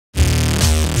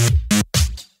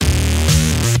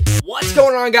What's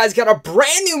going on, guys? Got a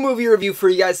brand new movie review for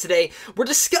you guys today. We're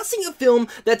discussing a film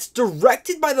that's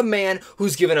directed by the man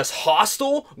who's given us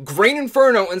Hostel, Green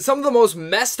Inferno, and some of the most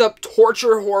messed up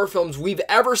torture horror films we've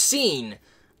ever seen.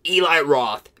 Eli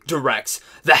Roth directs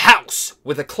The House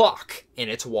with a Clock in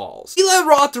Its Walls. Eli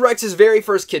Roth directs his very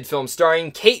first kid film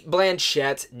starring Cate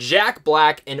Blanchett, Jack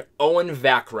Black, and Owen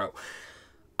Vaccaro.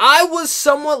 I was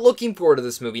somewhat looking forward to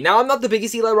this movie. Now, I'm not the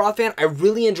biggest Eli Roth fan. I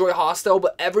really enjoy Hostel,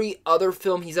 but every other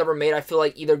film he's ever made, I feel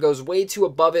like either goes way too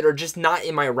above it or just not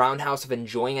in my roundhouse of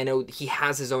enjoying. I know he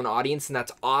has his own audience, and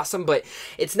that's awesome, but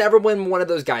it's never been one of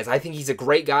those guys. I think he's a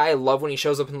great guy. I love when he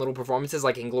shows up in little performances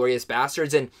like Inglourious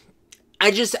Basterds, and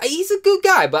he's a good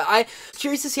guy, but I'm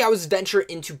curious to see how his venture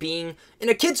into being in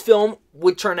a kid's film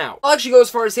would turn out. I'll actually go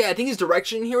as far as to say I think his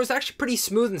direction here was actually pretty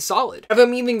smooth and solid. If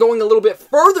I'm even going a little bit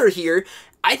further here,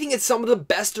 I think it's some of the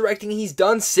best directing he's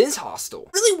done since Hostel.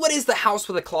 Really, what is The House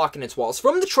with a Clock in Its Walls?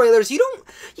 From the trailers, you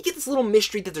get this little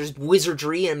mystery that there's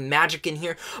wizardry and magic in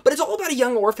here, but it's all about a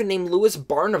young orphan named Lewis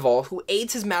Barnavelt who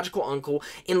aids his magical uncle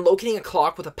in locating a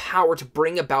clock with a power to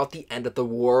bring about the end of the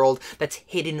world that's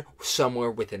hidden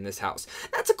somewhere within this house.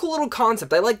 That's a cool little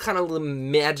concept. I like kind of the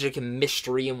magic and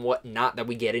mystery and whatnot that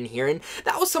we get in here, and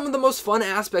that was some of the most fun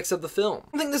aspects of the film.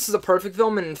 I don't think this is a perfect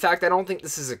film, and in fact, I don't think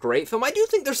this is a great film. I do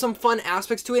think there's some fun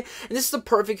aspects to it, and this is the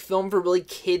perfect film for really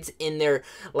kids in their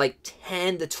like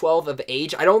 10 to 12 of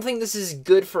age. I don't think this is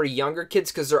good for younger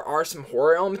kids because there are some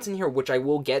horror elements in here which I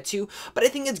will get to, but I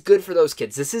think it's good for those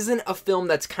kids. This isn't a film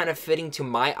that's kind of fitting to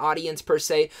my audience per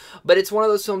se, but it's one of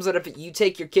those films that if you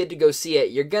take your kid to go see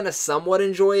it, you're gonna somewhat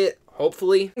enjoy it,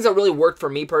 hopefully. Things that really worked for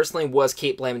me personally was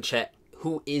Cate Blanchett,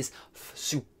 who is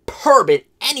superb in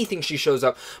anything she shows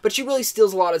up, but she really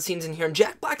steals a lot of scenes in here. And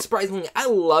Jack Black, surprisingly, I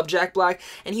love Jack Black,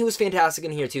 and he was fantastic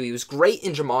in here too. He was great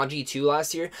in Jumanji 2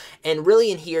 last year, and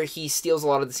really in here he steals a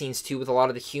lot of the scenes too with a lot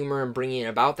of the humor and bringing it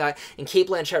about that, and Cate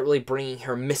Blanchett really bringing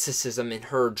her mysticism and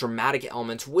her dramatic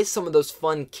elements with some of those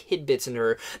fun kid bits in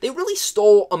her. They really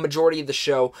stole a majority of the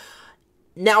show.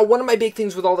 Now, one of my big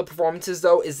things with all the performances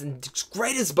though is, as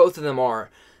great as both of them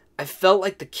are, I felt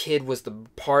like the kid was the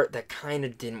part that kind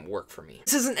of didn't work for me.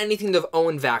 This isn't anything of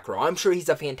Owen Vaccaro. I'm sure he's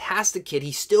a fantastic kid.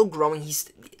 He's still growing.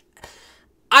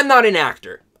 I'm not an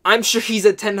actor. I'm sure he's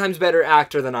a 10 times better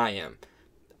actor than I am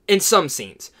in some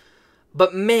scenes.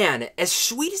 But man, as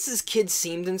sweet as this kid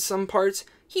seemed in some parts,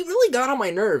 he really got on my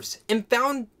nerves and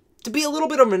found to be a little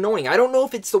bit of annoying. I don't know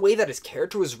if it's the way that his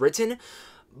character was written,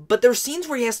 but there's scenes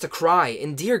where he has to cry,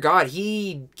 and dear God,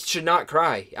 he should not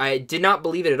cry. I did not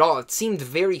believe it at all. It seemed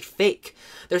very fake.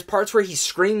 There's parts where he's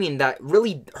screaming that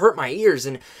really hurt my ears,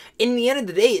 and in the end of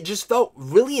the day, it just felt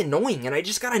really annoying, and I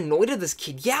just got annoyed at this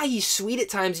kid. Yeah, he's sweet at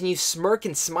times, and you smirk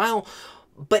and smile,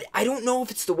 but I don't know if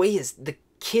it's the way the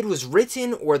kid was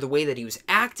written, or the way that he was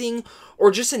acting, or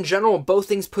just in general, both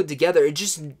things put together.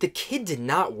 The kid did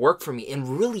not work for me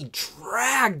and really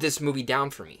dragged this movie down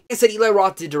for me. Like I said, Eli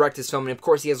Roth did direct this film, and of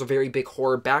course he has a very big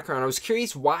horror background. I was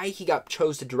curious why he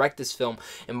chose to direct this film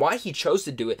and why he chose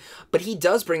to do it, but he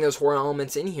does bring those horror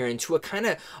elements in here into a kind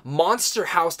of Monster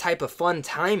House type of fun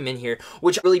time in here,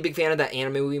 which I'm really big fan of that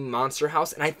anime movie Monster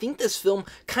House, and I think this film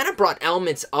kind of brought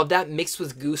elements of that mixed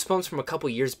with Goosebumps from a couple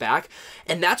years back,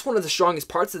 and that's one of the strongest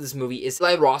parts of this movie is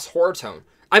Eli Roth's horror tone.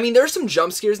 I mean, there's some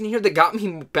jump scares in here that got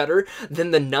me better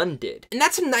than The Nun did. And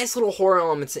that's some nice little horror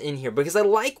elements in here, because I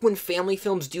like when family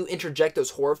films do interject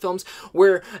those horror films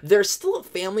where there's still a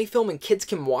family film and kids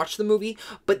can watch the movie,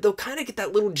 but they'll kind of get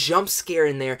that little jump scare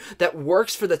in there that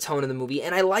works for the tone of the movie,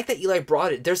 and I like that Eli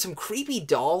brought it. There's some creepy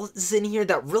dolls in here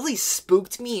that really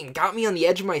spooked me and got me on the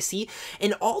edge of my seat,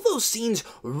 and all those scenes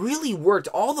really worked.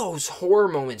 All those horror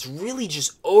moments really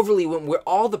just overly went where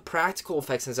all the practical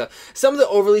effects and stuff. Some of the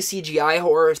overly CGI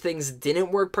horror things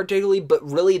didn't work particularly, but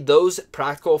really those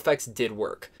practical effects did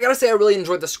work. I gotta say, I really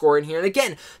enjoyed the score in here, and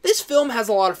again, this film has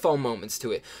a lot of fun moments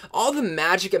to it. All the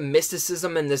magic and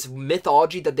mysticism and this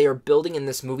mythology that they are building in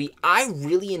this movie, I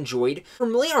really enjoyed.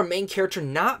 From really our main character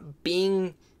not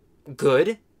being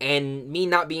good, and me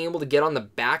not being able to get on the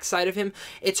backside of him,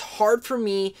 it's hard for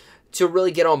me to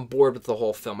really get on board with the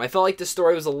whole film. I felt like the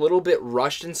story was a little bit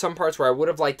rushed in some parts where I would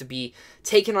have liked to be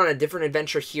taken on a different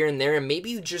adventure here and there, and maybe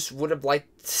you just would have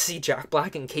liked to see Jack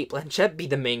Black and Cate Blanchett be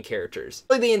the main characters.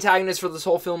 Really, the antagonist for this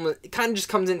whole film, it kind of just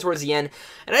comes in towards the end,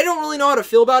 and I don't really know how to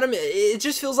feel about him. It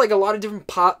just feels like a lot of different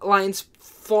plot lines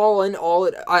fall in all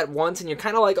at once, and you're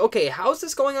kind of like, okay, how's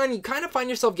this going on? You kind of find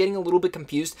yourself getting a little bit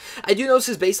confused. I do know this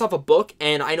is based off a book,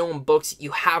 and I know in books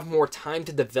you have more time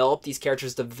to develop these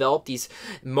characters, develop these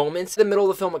moments. In the middle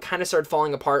of the film, it kind of started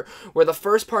falling apart, where the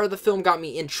first part of the film got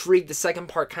me intrigued, the second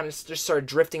part kind of just started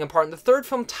drifting apart, and the third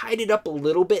film tied it up a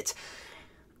little bit.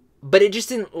 but it just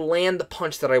didn't land the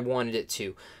punch that I wanted it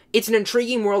to. It's an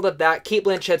intriguing world at that. Cate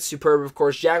Blanchett's superb, of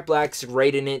course. Jack Black's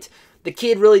great in it. The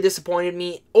kid really disappointed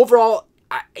me. Overall,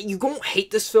 you won't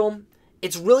hate this film.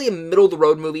 It's really a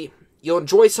middle-of-the-road movie. You'll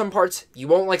enjoy some parts, you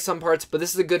won't like some parts, but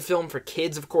this is a good film for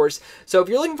kids, of course. So if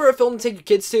you're looking for a film to take your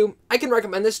kids to, I can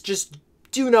recommend this. Just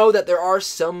do know that there are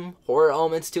some horror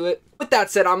elements to it. With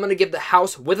that said, I'm going to give The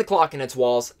House with a Clock in Its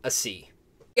Walls a C.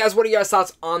 Guys, what are your guys'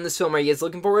 thoughts on this film? Are you guys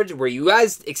looking forward to it? Were you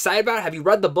guys excited about it? Have you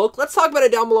read the book? Let's talk about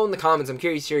it down below in the comments. I'm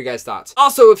curious to hear your guys' thoughts.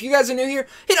 Also, if you guys are new here,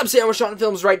 hit up Say How Much Shot in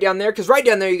Films right down there, because right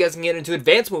down there you guys can get into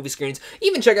advanced movie screens,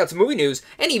 even check out some movie news,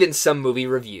 and even some movie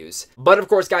reviews. But of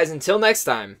course, guys, until next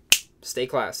time, stay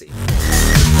classy.